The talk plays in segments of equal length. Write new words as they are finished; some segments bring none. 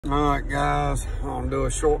All right, guys, I'm gonna do a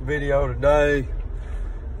short video today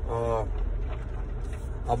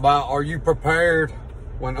about, are you prepared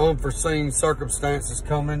when unforeseen circumstances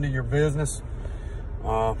come into your business?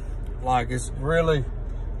 Like, it's really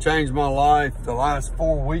changed my life the last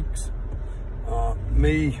 4 weeks.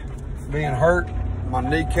 Me being hurt, my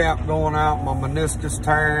kneecap going out, my meniscus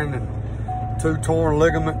tearing, and 2 torn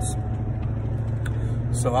ligaments.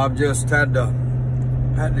 So I've just had to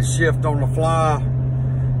shift on the fly.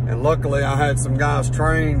 And luckily I had some guys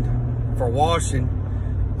trained for washing.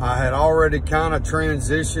 I had already kind of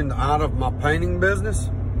transitioned out of my painting business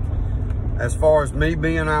as far as me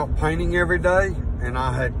being out painting every day. And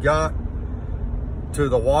I had got to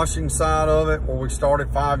the washing side of it where we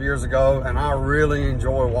started 5 years ago, and I really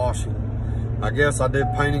enjoy washing. I guess I did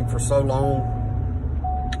painting for so long,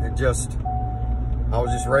 I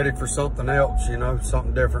was just ready for something else, you know,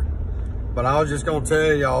 something different. But I was just gonna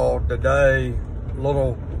tell y'all today,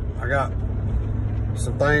 I got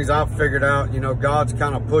some things I've figured out. You know, God's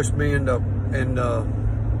kind of pushed me into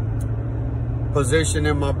position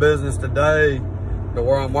in my business today to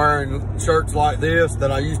where I'm wearing shirts like this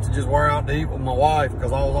that I used to just wear out to eat with my wife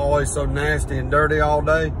because I was always so nasty and dirty all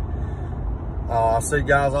day. I see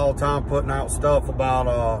guys all the time putting out stuff about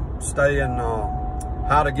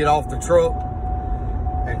how to get off the truck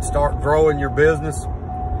and start growing your business.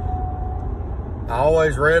 I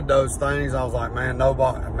always read those things. I was like, man,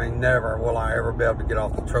 never will I ever be able to get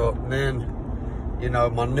off the truck. And then, you know,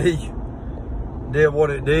 my knee did what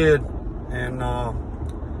it did. And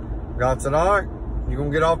God said, all right, you're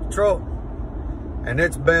going to get off the truck. And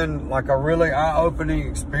it's been like a really eye-opening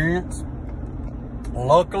experience.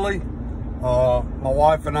 Luckily, my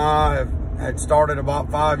wife and I had started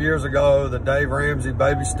about 5 years ago, the Dave Ramsey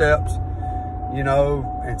baby steps, you know,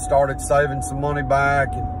 and started saving some money back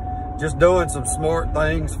and just doing some smart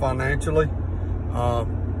things financially,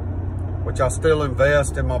 which I still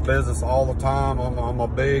invest in my business all the time. I'm a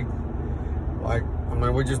big,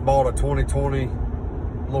 we just bought a 2020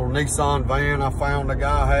 little Nissan van I found a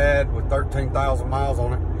guy had with 13,000 miles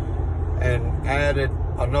on it, and added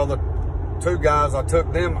another 2 guys. I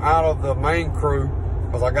took them out of the main crew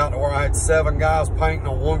because I got to where I had 7 guys painting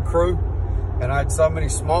on 1 crew, and I had so many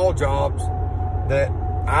small jobs that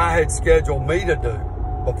I had scheduled me to do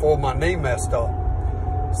before my knee messed up.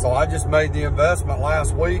 So I just made the investment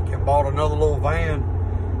last week and bought another little van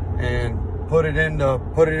and put it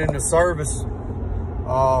into service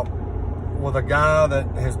with a guy that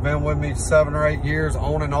has been with me 7 or 8 years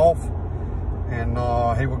on and off. And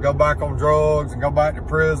he would go back on drugs and go back to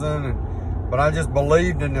prison. But I just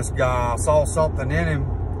believed in this guy. I saw something in him.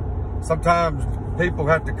 Sometimes people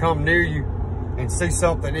have to come near you and see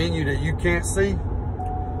something in you that you can't see.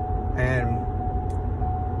 And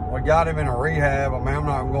we got him in a rehab. I'm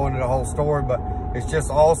not going into the whole story, but it's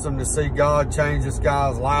just awesome to see God change this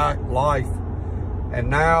guy's life. And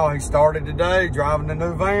now he started today driving the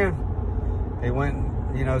new van. He went,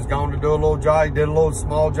 you know, he's gone to do a little job. He did a little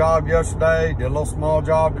small job yesterday, did a little small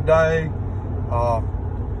job today.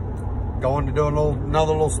 Going to do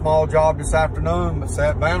another little small job this afternoon. But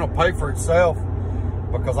that van will pay for itself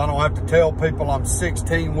because I don't have to tell people I'm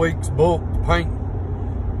 16 weeks booked painting.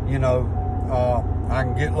 You know, I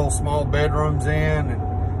can get little small bedrooms in, and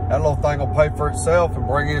that little thing will pay for itself and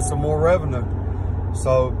bring in some more revenue.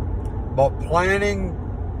 So, but planning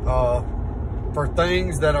for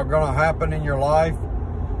things that are going to happen in your life,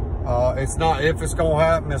 it's not if it's going to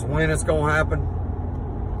happen, it's when it's going to happen.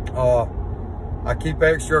 I keep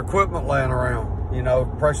extra equipment laying around. You know,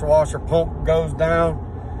 pressure washer pump goes down,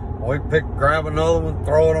 we grab another one,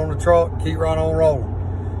 throw it on the truck, keep right on rolling.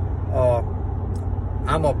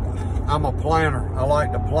 I'm a planner. I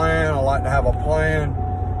like to plan. I like to have a plan.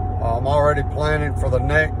 I'm already planning for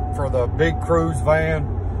the big cruise van.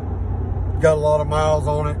 Got a lot of miles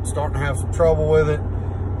on it. Starting to have some trouble with it.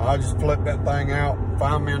 I just flip that thing out.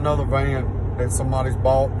 Find me another van that somebody's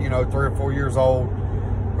bought, you know, 3 or 4 years old.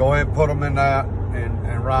 Go ahead and put them in that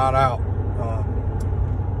and ride out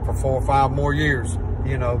for 4 or 5 more years,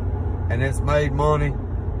 you know. And it's made money.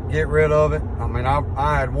 Get rid of it.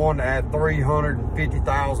 I had one that had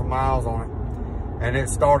 350,000 miles on it, and it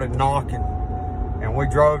started knocking. And we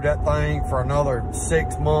drove that thing for another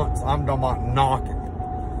 6 months. I'm talking about knocking.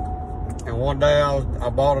 And one day I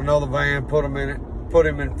bought another van, put him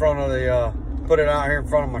in front of put it out here in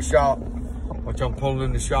front of my shop, which I'm pulling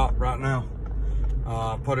in the shop right now.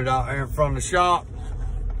 Put it out here in front of the shop.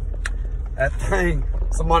 That thing,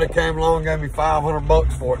 somebody came along and gave me 500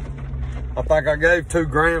 bucks for it. I think I gave $2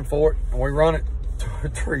 grand for it, and we run it 2 or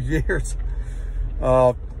 3 years.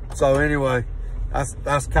 So anyway,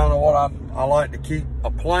 that's kind of what I like to keep a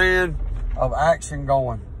plan of action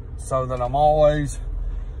going. so that I'm always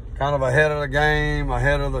kind of ahead of the game,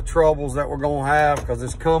 ahead of the troubles that we're going to have, because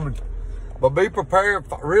it's coming. But be prepared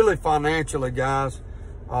really financially, guys.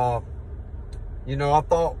 You know, I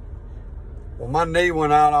thought, well, my knee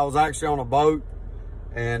went out. I was actually on a boat,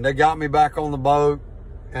 and they got me back on the boat,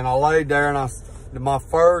 and I laid there, and my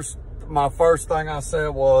first thing I said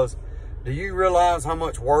was, do you realize how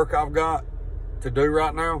much work I've got to do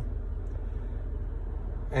right now?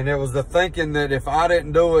 And it was the thinking that if I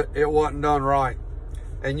didn't do it, it wasn't done right.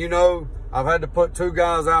 And you know, I've had to put 2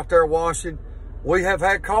 guys out there washing. We have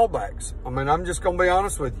had callbacks. I mean, I'm just going to be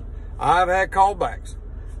honest with you. I've had callbacks.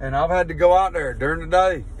 And I've had to go out there during the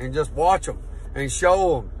day and just watch them and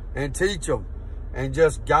show them and teach them and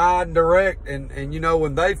just guide and direct. And you know,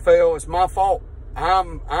 when they fail, it's my fault.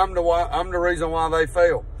 I'm the reason why they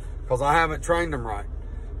fail, because I haven't trained them right.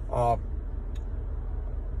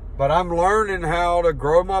 But I'm learning how to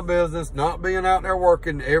grow my business, not being out there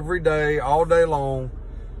working every day, all day long.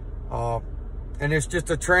 And it's just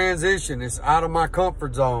a transition. It's out of my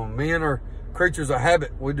comfort zone. Men are creatures of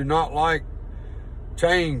habit. We do not like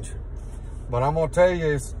change. But I'm gonna tell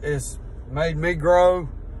you, it's made me grow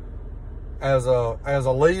as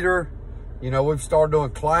a leader. You know, we've started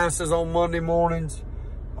doing classes on Monday mornings.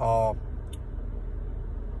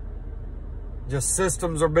 Just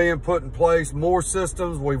systems are being put in place, more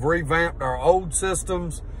systems. We've revamped our old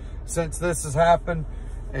systems since this has happened,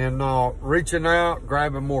 and reaching out,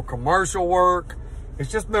 grabbing more commercial work. It's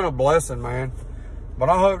just been a blessing, man. But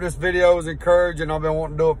I hope this video is encouraging. I've been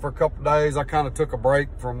wanting to do it for a couple of days. I kind of took a break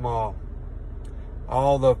from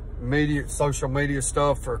all the social media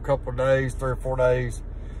stuff for a couple of days, 3 or 4 days.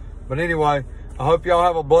 But anyway, I hope y'all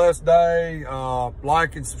have a blessed day.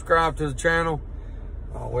 Like and subscribe to the channel.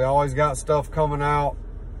 We always got stuff coming out.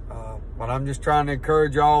 But I'm just trying to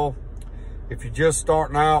encourage y'all. If you're just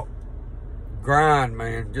starting out, grind,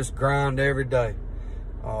 man. Just grind every day.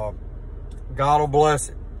 God will bless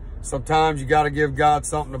it. Sometimes you got to give God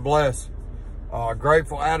something to bless. A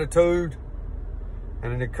grateful attitude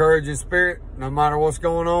and an encouraging spirit, no matter what's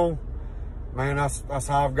going on. Man, that's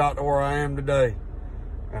how I've got to where I am today.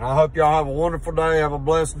 And I hope y'all have a wonderful day, have a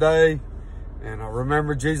blessed day. And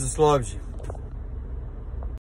remember, Jesus loves you.